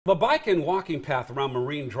The bike and walking path around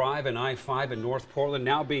Marine Drive and I-5 in North Portland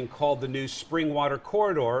now being called the new Springwater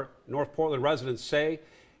Corridor. North Portland residents say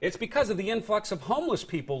it's because of the influx of homeless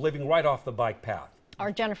people living right off the bike path.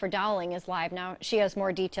 Our Jennifer Dowling is live now. She has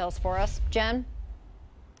more details for us. Jen?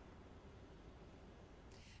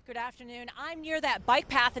 Good afternoon. I'm near that bike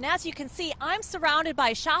path, and as you can see, I'm surrounded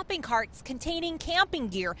by shopping carts containing camping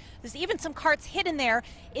gear. There's even some carts hidden there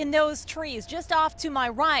in those trees just off to my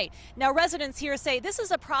right. Now, residents here say this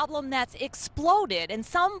is a problem that's exploded, and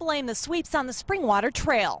some blame the sweeps on the Springwater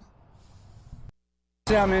Trail.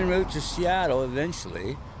 I'm en route to Seattle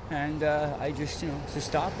eventually, and I just, it's a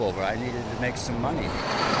stopover. I needed to make some money.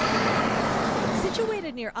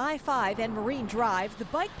 Situated near I-5 and Marine Drive, the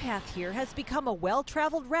bike path here has become a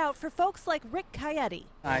well-traveled route for folks like Rick Coyote.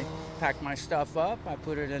 I packed my stuff up, I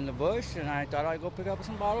put it in the bush, and I thought I'd go pick up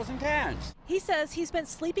some bottles and cans. He says he's been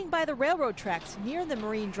sleeping by the railroad tracks near the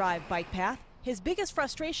Marine Drive bike path. His biggest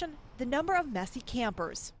frustration, the number of messy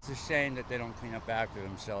campers. It's a shame that they don't clean up after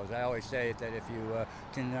themselves. I always say that if you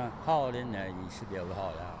can haul it in there, you should be able to haul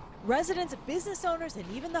it out. Residents, business owners, and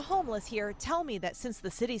even the homeless here tell me that since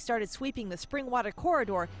the city started sweeping the Springwater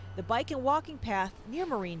Corridor, the bike and walking path near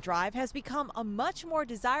Marine Drive has become a much more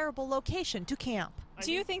desirable location to camp.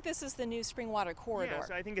 Do you think this is the new Springwater Corridor?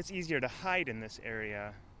 Yes, I think it's easier to hide in this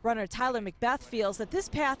area. Runner Tyler Macbeth feels that this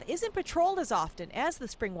path isn't patrolled as often as the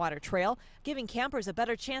Springwater Trail, giving campers a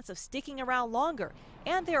better chance of sticking around longer.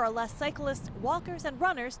 And there are less cyclists, walkers, and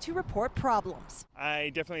runners to report problems. I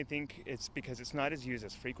definitely think it's because it's not as used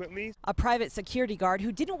as frequently. A private security guard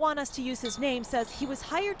who didn't want us to use his name says he was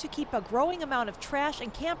hired to keep a growing amount of trash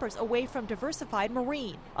and campers away from diversified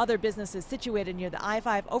marine. Other businesses situated near the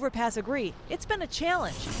I-5 overpass agree it's been a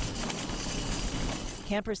challenge.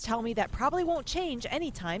 Campers tell me that probably won't change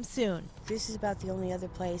anytime soon. This is about the only other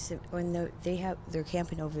place when they're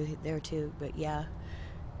camping over there too. But yeah,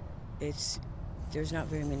 there's not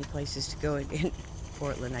very many places to go in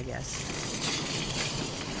Portland, I guess.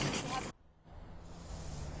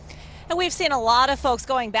 And we've seen a lot of folks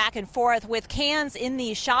going back and forth with cans in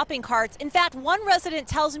these shopping carts. In fact, one resident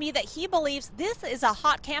tells me that he believes this is a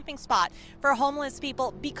hot camping spot for homeless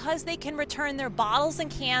people because they can return their bottles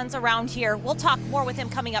and cans around here. We'll talk more with him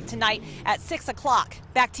coming up tonight at 6 o'clock.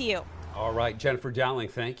 Back to you. All right, Jennifer Dowling,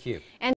 thank you.